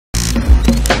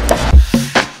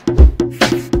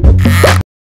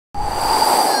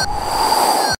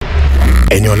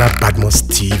Eniola Badmus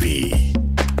TV.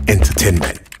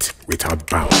 Entertainment without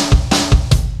bounds.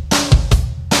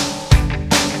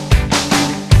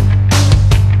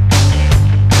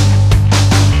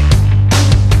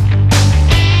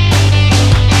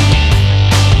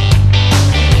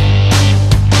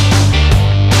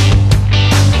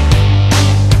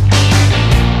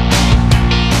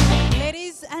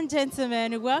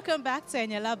 Gentlemen, welcome back to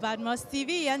Eniola Badmus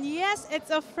TV, and yes,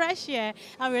 it's a fresh year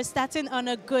and we're starting on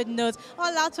a good note.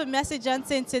 All out for Mercy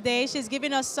Johnson today. She's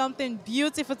giving us something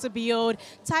beautiful to behold,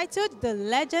 titled The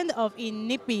Legend of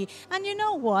Inikpi. And you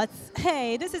know what?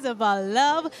 Hey, this is about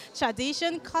love,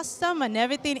 tradition, custom, and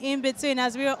everything in between,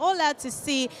 as we are all out to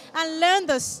see and learn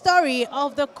the story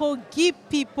of the Kogi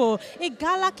people,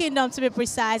 Igala Kingdom to be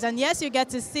precise. And yes, you get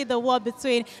to see the war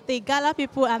between the Igala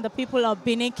people and the people of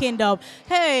Benin Kingdom.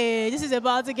 Hey, this is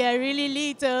about to get really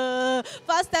lit.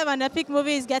 First time an epic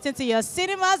movie is getting to your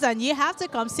cinemas, and you have to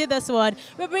come see this one.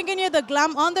 We're bringing you the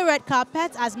glam on the red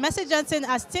carpet, as Mercy Johnson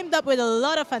has teamed up with a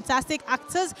lot of fantastic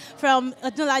actors, from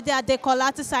Odunlade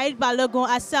Adekola to Said Balogun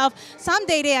herself, Sam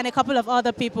Dede, and a couple of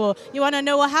other people. You want to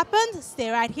know what happened? Stay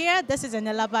right here. This is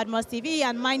Eniola Badmus TV,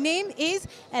 and my name is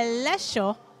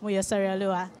Elesho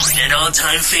Muyosarialua. An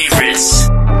all-time favorites.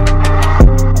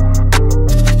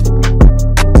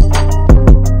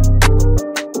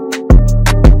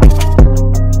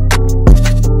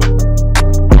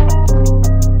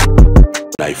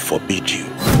 I forbid you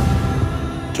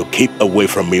to keep away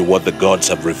from me what the gods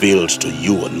have revealed to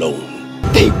you alone.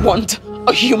 They want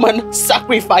a human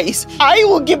sacrifice. I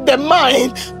will give them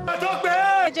mine.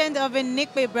 Legend of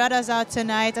Inikpi brothers out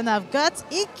tonight, and I've got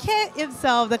Ike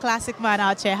himself, the classic man,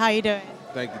 out here. How you doing?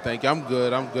 Thank you. I'm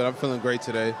good. I'm feeling great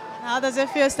today. How does it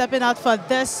feel stepping out for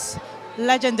this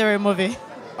legendary movie?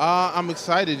 I'm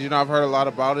excited. You know, I've heard a lot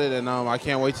about it, and I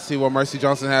can't wait to see what Mercy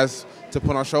Johnson has to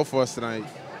put on show for us tonight.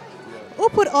 Who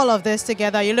put all of this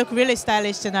together? You look really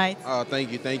stylish tonight.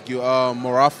 Thank you.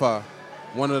 Morafa,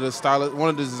 one of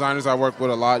the designers I work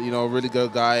with a lot. You know, a really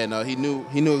good guy, and he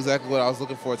knew exactly what I was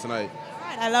looking for tonight. All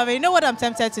right, I love it. You know what I'm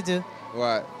tempted to do?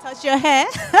 What? Touch your hair.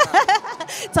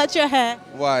 Touch your hair.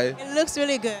 Why? It looks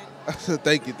really good.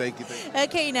 Thank you.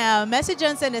 Okay, now Mercy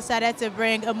Johnson decided to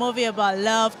bring a movie about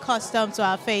love custom to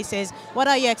our faces. What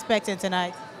are you expecting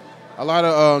tonight? A lot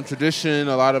of tradition,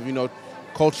 a lot of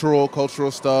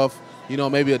cultural stuff. You know,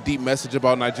 maybe a deep message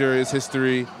about Nigeria's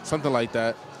history, something like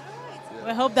that.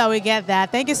 We hope that we get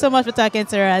that. Thank you so much for talking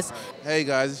to us. Hey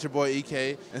guys, it's your boy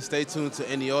EK, and stay tuned to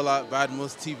Eniola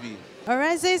Badmus TV.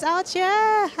 Oreze's out here.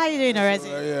 How you doing, Oreze?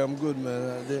 Yeah, I'm good,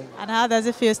 man. And how does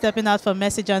it feel stepping out for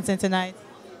Mercy Johnson tonight?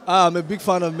 I'm a big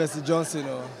fan of Mercy Johnson,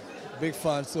 big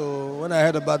fan. So when I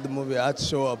heard about the movie, I had to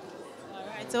show up. All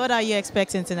right, so what are you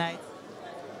expecting tonight?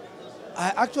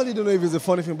 I actually don't know if it's a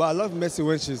funny thing, but I love Mercy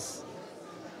when she's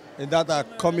in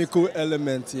that comical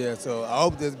element here. So I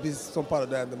hope there's been some part of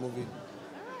that in the movie.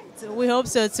 So we hope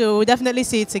so too. We'll definitely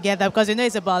see it together, because you know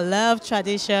it's about love,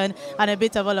 tradition, and a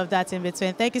bit of all of that in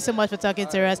between. Thank you so much for talking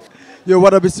to us. Yo,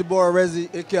 what up, it's your boy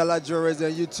Oreze, aka Oreze,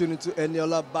 and you tune into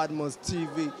Eniola Badmus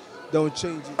TV. Don't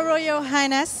change it. Royal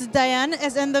Highness Diane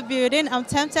is in the building. I'm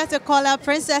tempted to call her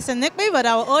Princess Inikpi, but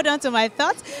I will hold on to my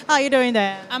thoughts. How are you doing,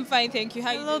 Diane? I'm fine, thank you.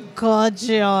 How you look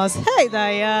gorgeous. Hey,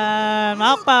 Diane.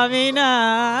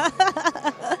 Mapamina.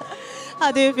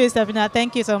 How do you feel stepping out?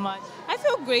 Thank you so much. I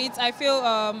feel great. I feel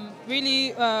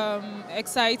really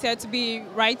excited to be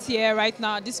right here, right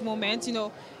now, at this moment. You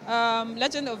know,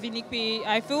 Legend of Inikpi,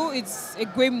 I feel it's a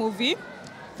great movie.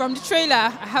 From the trailer,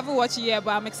 I haven't watched it yet,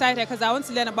 but I'm excited because I want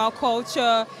to learn about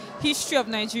culture, history of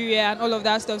Nigeria, and all of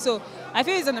that stuff. So I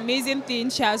feel it's an amazing thing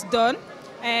she has done,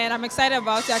 and I'm excited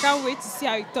about it. I can't wait to see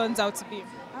how it turns out to be.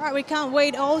 All right, we can't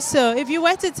wait also. If you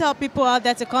were to tell people out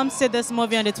there to come see this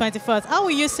movie on the 21st, how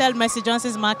will you sell Mercy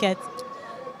Johnson's market?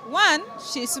 One,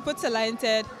 she's super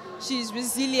talented, she's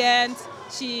resilient,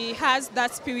 she has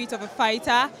that spirit of a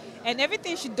fighter, and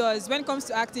everything she does, when it comes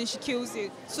to acting, she kills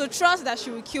it. So trust that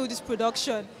she will kill this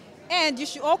production. And you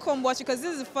should all come watch it, because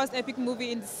this is the first epic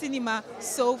movie in the cinema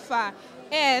so far.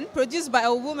 And produced by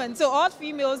a woman. So all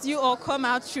females, you all come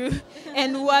out through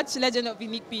and watch Legend of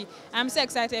Inikpi. I'm so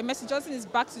excited. Mercy Johnson is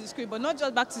back to the screen, but not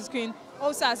just back to the screen,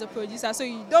 also as a producer. So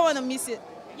you don't want to miss it.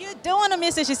 You don't want to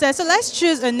miss it, she said. So let's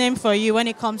choose a name for you when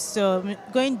it comes to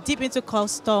going deep into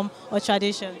custom or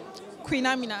tradition. Queen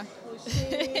Amina.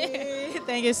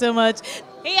 Thank you so much.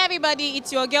 Hey everybody,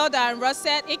 it's your girl Darren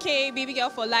Rosset, aka Baby Girl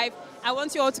for Life. I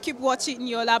want you all to keep watching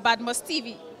Eniola Badmus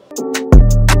TV.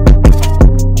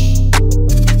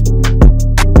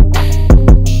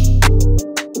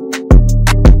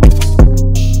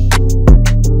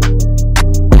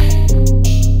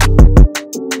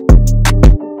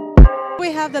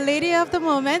 We have the lady of the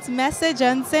moment, Messi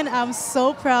Johnson. I'm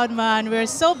so proud, man. We're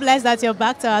so blessed that you're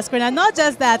back to our screen. And not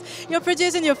just that, you're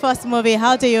producing your first movie.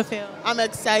 How do you feel? I'm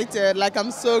excited. Like, I'm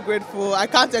so grateful. I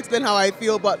can't explain how I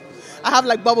feel, but I have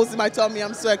like bubbles in my tummy.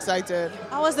 I'm so excited.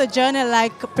 How was the journey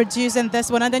like producing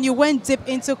this one? And then you went deep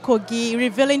into Kogi,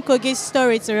 revealing Kogi's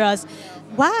story to us.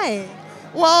 Why?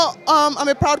 Well, I'm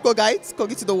a proud Kogite,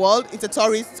 Kogi to the world. It's a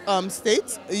tourist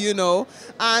state, you know.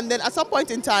 And then at some point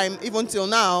in time, even till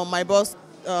now, my boss,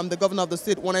 the governor of the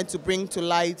state, wanted to bring to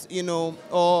light, you know,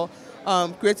 or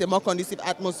create a more conducive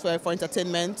atmosphere for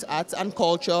entertainment, arts, and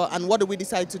culture. And what do we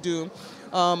decide to do?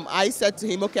 I said to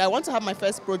him, okay, I want to have my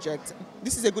first project.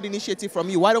 This is a good initiative from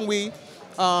you. Why don't we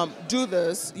do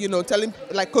this, you know, telling,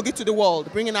 like, Kogi to the world,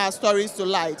 bringing our stories to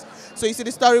light. So you see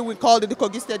the story, we called it the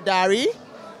Kogi State Diary,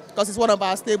 because it's one of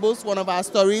our staples, one of our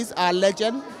stories, our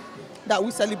legend that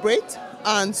we celebrate.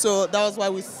 And so that was why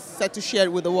we set to share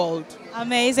it with the world.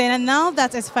 Amazing. And now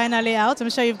that it's finally out, I'm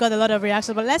sure you've got a lot of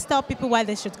reactions, but let's tell people why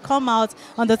they should come out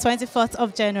on the 24th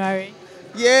of January.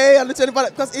 Yay, on the 24th,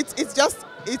 because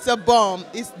it's a bomb.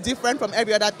 It's different from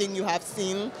every other thing you have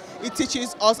seen. It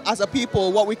teaches us as a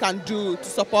people what we can do to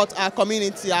support our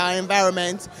community, our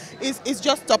environment. It's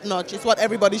just top notch. It's what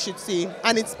everybody should see.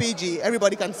 And it's PG.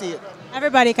 Everybody can see it.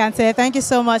 Everybody can say it. Thank you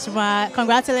so much, Ma.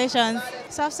 Congratulations.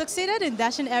 So I've succeeded in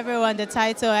dashing everyone the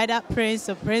title, either prince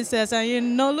or princess. And you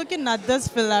know, looking at this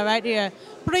fella right here,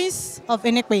 Prince of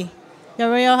Inikpi. Your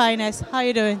Royal Highness, how are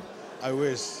you doing? I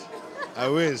wish I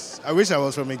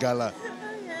was from Igala.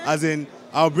 As in,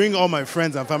 I'll bring all my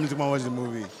friends and family to come and watch the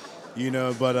movie. You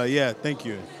know, but yeah, thank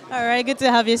you. All right, good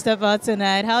to have you step out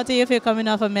tonight. How do you feel coming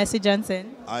off of Messi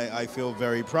Johnson? I feel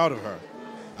very proud of her.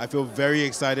 I feel very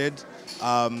excited.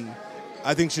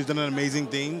 I think she's done an amazing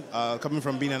thing, coming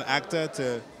from being an actor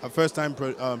to her first time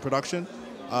production,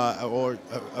 or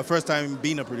her first time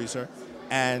being a producer,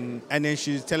 and then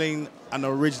she's telling an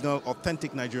original,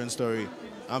 authentic Nigerian story.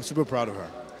 I'm super proud of her.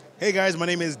 Hey guys, my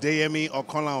name is Deyemi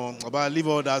Okolawon. About leave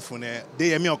all that for now.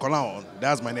 Deyemi Okolawon,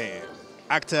 that's my name.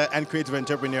 Actor and creative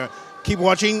entrepreneur. Keep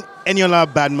watching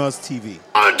Eniola Badmus TV.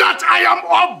 All that I am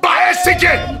Oba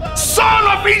Esige, son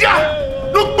of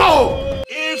Ija, Nukbo.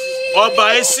 If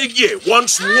Oba Esige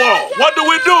wants war, what do?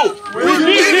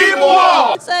 We give him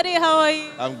war. Sorry, how are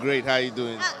you? I'm great. How are you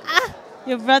doing?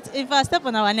 You brought, if I step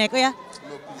on our neck, oh yeah.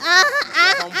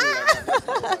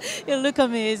 You look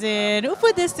amazing. Who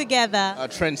put this together?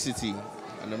 Trend City.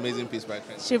 An amazing piece by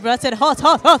Trend. She brought it hot,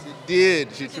 hot, hot. She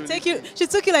did. She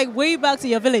took you like way back to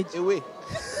your village. Away.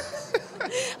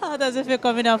 How does it feel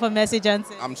coming out from Messi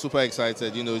Johnson? I'm super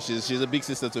excited. You know, she's a big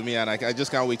sister to me, and I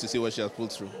just can't wait to see what she has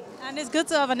pulled through. And it's good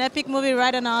to have an epic movie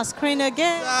right on our screen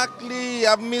again. Exactly.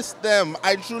 I've missed them.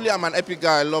 I truly am an epic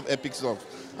guy. I love epic stuff.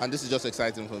 And this is just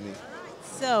exciting for me.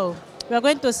 So, we're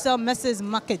going to sell Messi's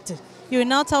Market. You will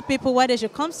now tell people why they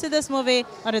should come see this movie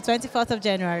on the 24th of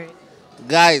January.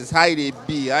 Guys, how they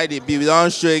be? How they be? We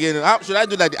don't show again. Should I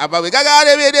do like the Abba? We don't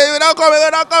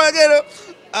come again.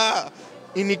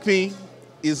 Inikpi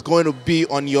is going to be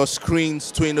on your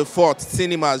screens 24th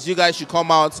cinemas. You guys should come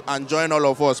out and join all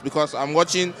of us, because I'm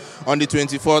watching on the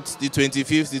 24th, the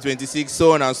 25th, the 26th,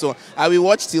 so on and so on. I will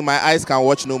watch till my eyes can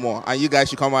watch no more, and you guys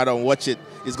should come out and watch it.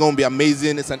 It's going to be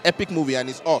amazing. It's an epic movie, and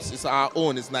it's us. It's our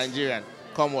own. It's Nigerian.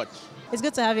 Come watch. It's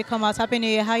good to have you come out. Happy New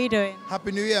Year. How are you doing?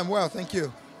 Happy New Year. I'm well, thank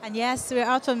you. And yes, we're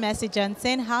out for Messi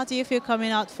Johnson. How do you feel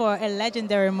coming out for a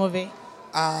legendary movie?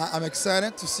 I'm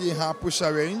excited to see her push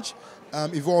her range,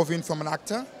 evolving from an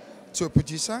actor to a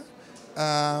producer,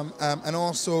 and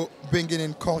also bringing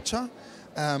in culture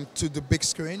to the big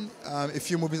screen. A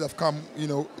few movies have come, you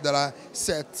know, that are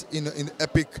set in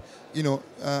epic, you know,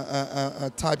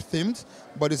 type themes.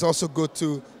 But it's also good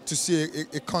to see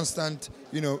a constant,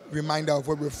 you know, reminder of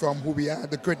where we're from, who we are,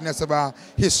 the greatness of our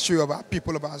history, of our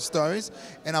people, of our stories.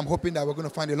 And I'm hoping that we're going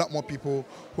to find a lot more people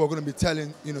who are going to be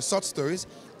telling, you know, such stories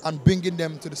and bringing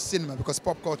them to the cinema, because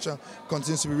pop culture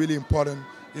continues to be really important,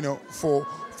 you know, for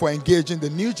engaging the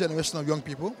new generation of young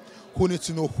people who need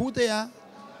to know who they are,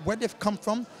 where they've come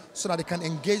from, so that they can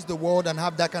engage the world and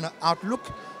have that kind of outlook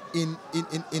in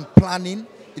planning,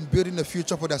 in building the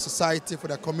future for their society, for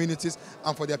their communities,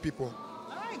 and for their people.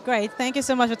 Great. Thank you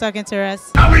so much for talking to us.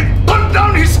 I will burn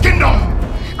down his kingdom.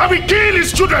 I will kill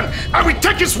his children. I will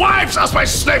take his wives as my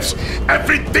slaves.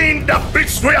 Everything that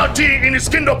breeds royalty in his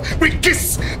kingdom will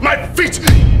kiss my feet.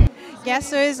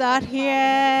 Guess who is out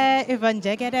here? Yvonne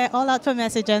Jegede, all out for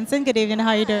Messi Johnson. Good evening. How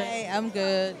are you doing? Hey, I'm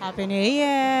good. Happy New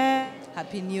Year.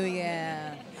 Happy New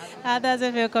Year. How does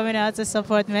it feel coming out to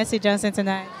support Messi Johnson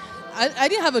tonight? I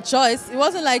didn't have a choice. It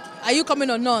wasn't like, are you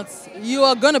coming or not? You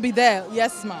are going to be there.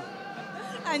 Yes, ma'am.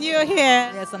 And you're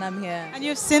here. Yes, and I'm here. And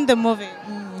you've seen the movie.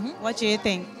 What do you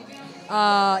think?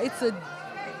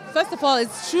 First of all,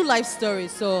 it's true life story,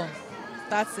 so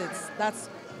that's it. That's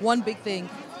one big thing.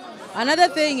 Another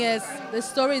thing is the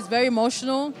story is very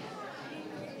emotional,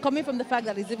 coming from the fact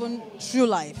that it's even true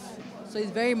life. So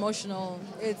it's very emotional.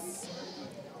 It's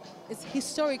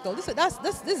historical. This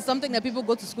is something that people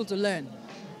go to school to learn.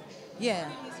 Yeah,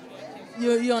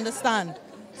 you understand.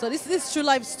 So this is true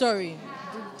life story,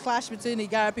 the clash between the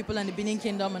Igara people and the Benin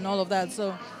Kingdom and all of that.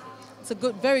 So it's a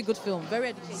very good film, very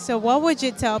educational. So what would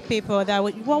you tell people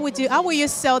how will you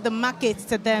sell the market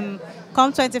to them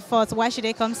come 24th? Why should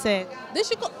they come see it? They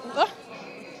should go.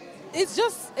 It's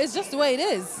just the way it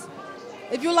is.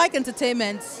 If you like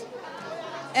entertainment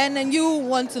and then you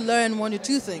want to learn one or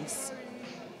two things.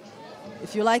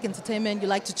 If you like entertainment, you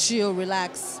like to chill,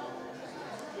 relax,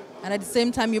 and at the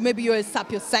same time maybe you're a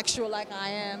sapiosexual like I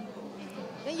am,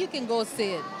 then you can go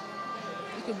see it.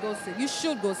 You can go see it. You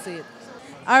should go see it.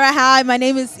 All right, hi, my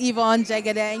name is Yvonne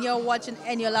Jegede, and you're watching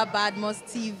Eniola Badmus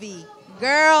TV.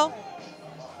 Girl,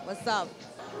 what's up?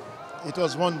 It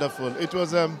was wonderful. It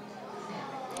was,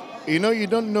 you know, you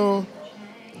don't know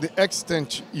the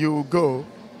extent you go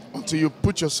until you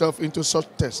put yourself into such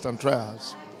tests and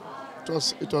trials.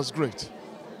 It was great.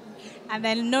 And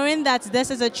then knowing that this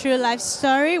is a true life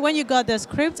story, when you got the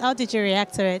script, how did you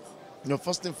react to it? You know,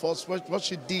 first thing first, what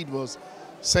she did was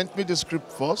sent me the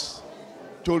script first,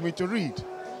 told me to read.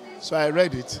 So I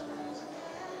read it,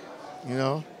 you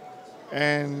know,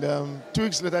 and 2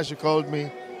 weeks later she called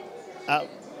me,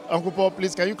 Uncle Paul,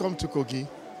 please, can you come to Kogi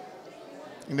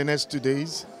in the next 2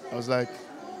 days? I was like,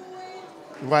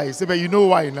 why? He said, but you know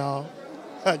why now?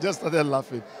 I just started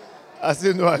laughing. I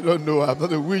said, no, I don't know. I'm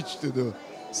not a witch to do.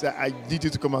 He said, I need you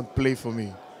to come and play for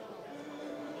me.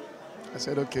 I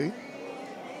said, okay.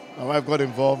 My wife got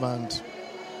involved and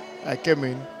I came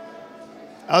in.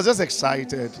 I was just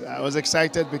excited. I was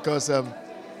excited because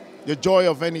the joy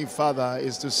of any father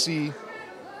is to see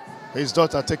his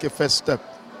daughter take a first step.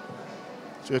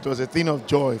 So it was a thing of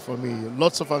joy for me.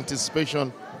 Lots of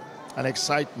anticipation and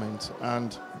excitement,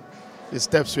 and the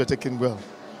steps were taken well.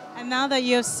 And now that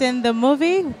you've seen the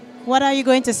movie, what are you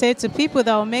going to say to people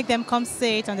that will make them come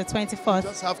see it on the 24th? You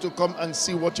just have to come and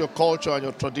see what your culture and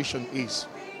your tradition is.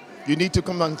 You need to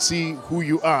come and see who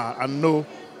you are and know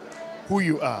who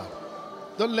you are.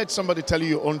 Don't let somebody tell you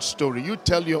your own story. You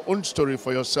tell your own story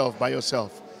for yourself, by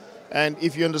yourself. And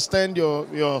if you understand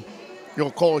your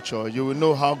culture, you will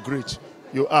know how great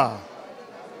you are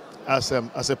as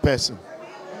a person.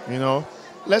 You know,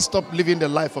 let's stop living the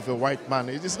life of a white man.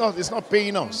 It's not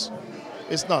paying us.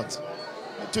 It's not.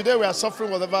 Today we are suffering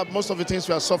whatever, most of the things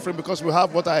we are suffering because we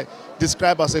have what I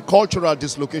describe as a cultural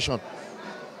dislocation.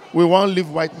 We want to live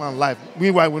white man life.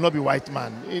 Meanwhile, we will not be white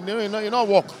man. You know,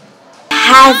 walk.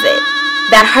 Has it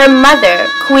that her mother,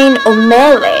 Queen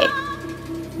Omele,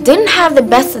 didn't have the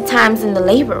best of times in the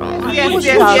labor room?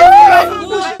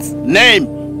 Yes. Name.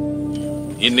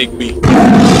 Inikpi.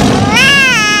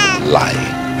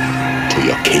 Lie to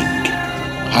your king.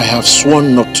 I have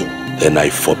sworn not to. Then I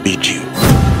forbid you.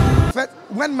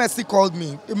 When Mercy called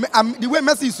me, the way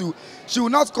Mercy used to, she will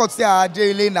not call say,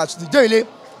 Jayele,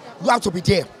 you have to be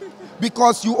there.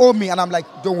 Because you owe me, and I'm like,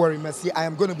 don't worry, Mercy, I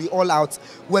am going to be all out.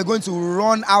 We're going to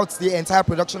run out the entire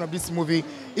production of this movie,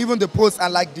 even the post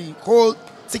and like the whole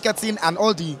ticketing and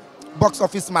all the box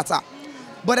office matter.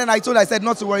 But then I said,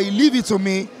 not to worry, leave it to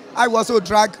me. I will also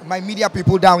drag my media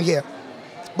people down here.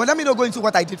 But let me not go into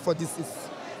what I did for this.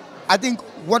 I think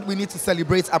what we need to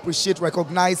celebrate, appreciate,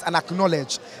 recognize, and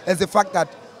acknowledge is the fact that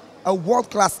a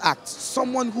world-class act,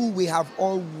 someone who we have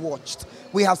all watched,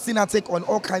 we have seen her take on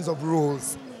all kinds of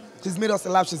roles. She's made us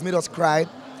laugh, she's made us cry.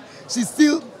 She's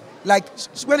still, like,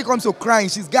 when it comes to crying,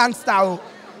 she's gangster.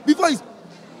 You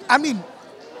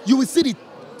will see the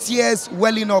tears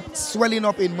welling up, swelling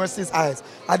up in Mercy's eyes.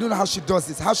 I don't know how she does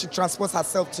this, how she transports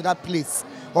herself to that place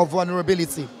of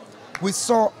vulnerability. We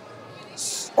saw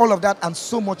all of that and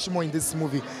so much more in this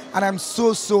movie. And I'm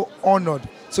so honored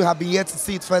to have been here to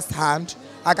see it firsthand.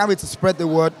 I can't wait to spread the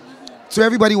word. To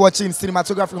everybody watching,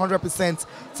 cinematography 100%,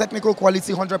 technical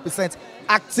quality 100%,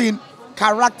 acting,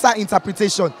 character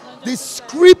interpretation, the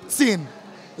scripting,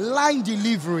 line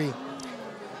delivery,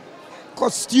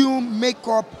 costume,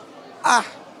 makeup,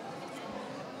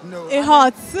 no. It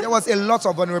hurts. There was a lot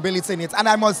of vulnerability in it. And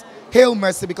I must hail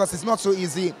Mercy because it's not so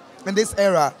easy. In this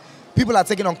era, people are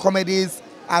taking on comedies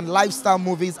and lifestyle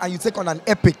movies, and you take on an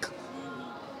epic.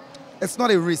 It's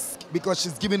not a risk because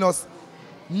she's giving us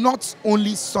not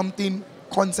only something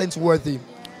content-worthy,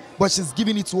 but she's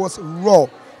giving it to us raw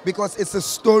because it's a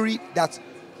story that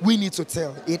we need to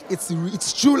tell.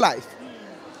 It's true life.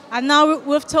 And now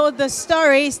we've told the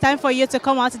story. It's time for you to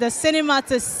come out to the cinema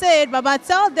to see it. Baba,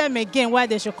 tell them again why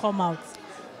they should come out.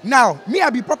 Now, me, I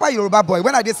be proper Yoruba boy.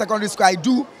 When I did secondary school, I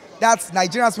do that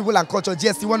Nigerian people and culture,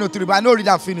 GST 103, but I know read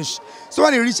and finish. So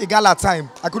when it reached a gala time,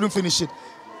 I couldn't finish it.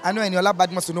 I know Eniola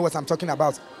Badmus to know what I'm talking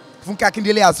about. Funka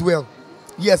Kindele as well.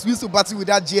 Yes, we used to battle with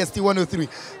that GST 103.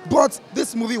 But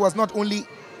this movie was not only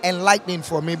enlightening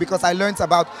for me because I learned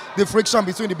about the friction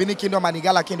between the Benin Kingdom and the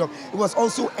Igala Kingdom. It was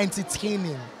also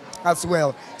entertaining as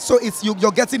well. So it's you're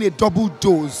getting a double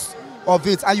dose of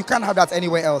it, and you can't have that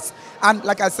anywhere else. And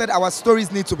like I said, our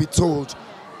stories need to be told.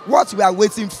 What we are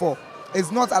waiting for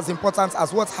is not as important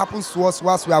as what happens to us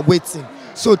whilst we are waiting.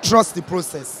 So trust the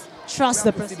process. Trust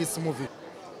the process. This movie.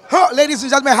 Oh, ladies and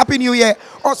gentlemen, Happy New Year.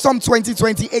 Awesome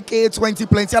 2020, aka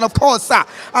 2020. And of course, sir,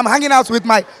 I'm hanging out with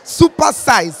my super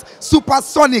size,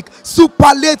 supersonic,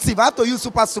 superlative. I have to use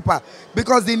super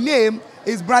because the name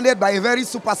is branded by a very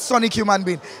supersonic human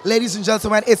being. Ladies and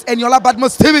gentlemen, it's Eniola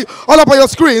Badmus TV all up on your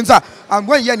screens. And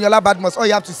when you're Eniola Badmus, all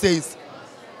you have to say is,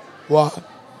 wow,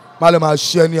 Malama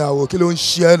Shenia, Kilon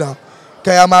Shena,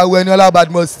 Kayama Eniola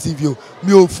Badmus TV,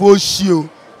 Mio Foshio.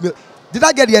 Did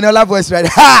I get the Eniola voice right?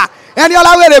 Ha!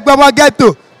 Eniola, where they go get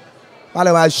to?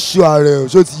 Malama Shua,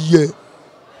 so yeah.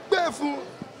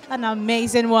 An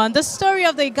amazing one. The story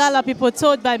of the Igala people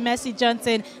told by Mercy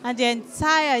Johnson and the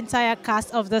entire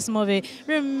cast of this movie.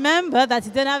 Remember that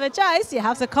you don't have a choice. You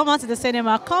have to come out to the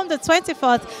cinema come the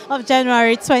 24th of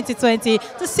January 2020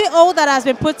 to see all that has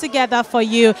been put together for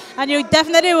you. And you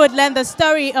definitely would learn the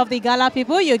story of the Igala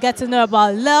people. You get to know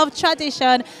about love,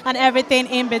 tradition, and everything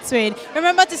in between.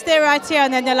 Remember to stay right here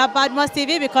on Eniola Badmus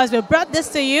TV because we brought this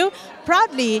to you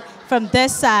proudly from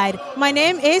this side. My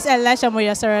name is Elisha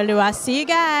Moyosorolua. See you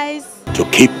guys. To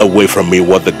keep away from me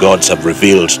what the gods have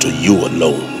revealed to you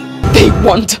alone. They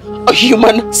want a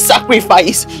human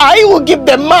sacrifice. I will give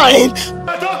them mine.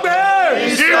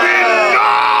 You will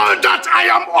know that I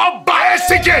am Oba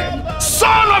Esige,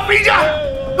 son of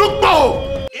Ija. Look,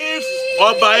 Bo. If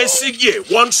Oba Esige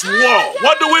wants war,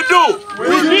 what do?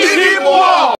 We give him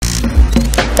war.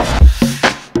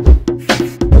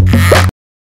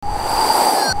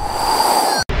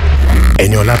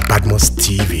 Eniola Badmus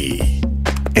TV,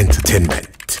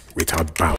 entertainment without bounds.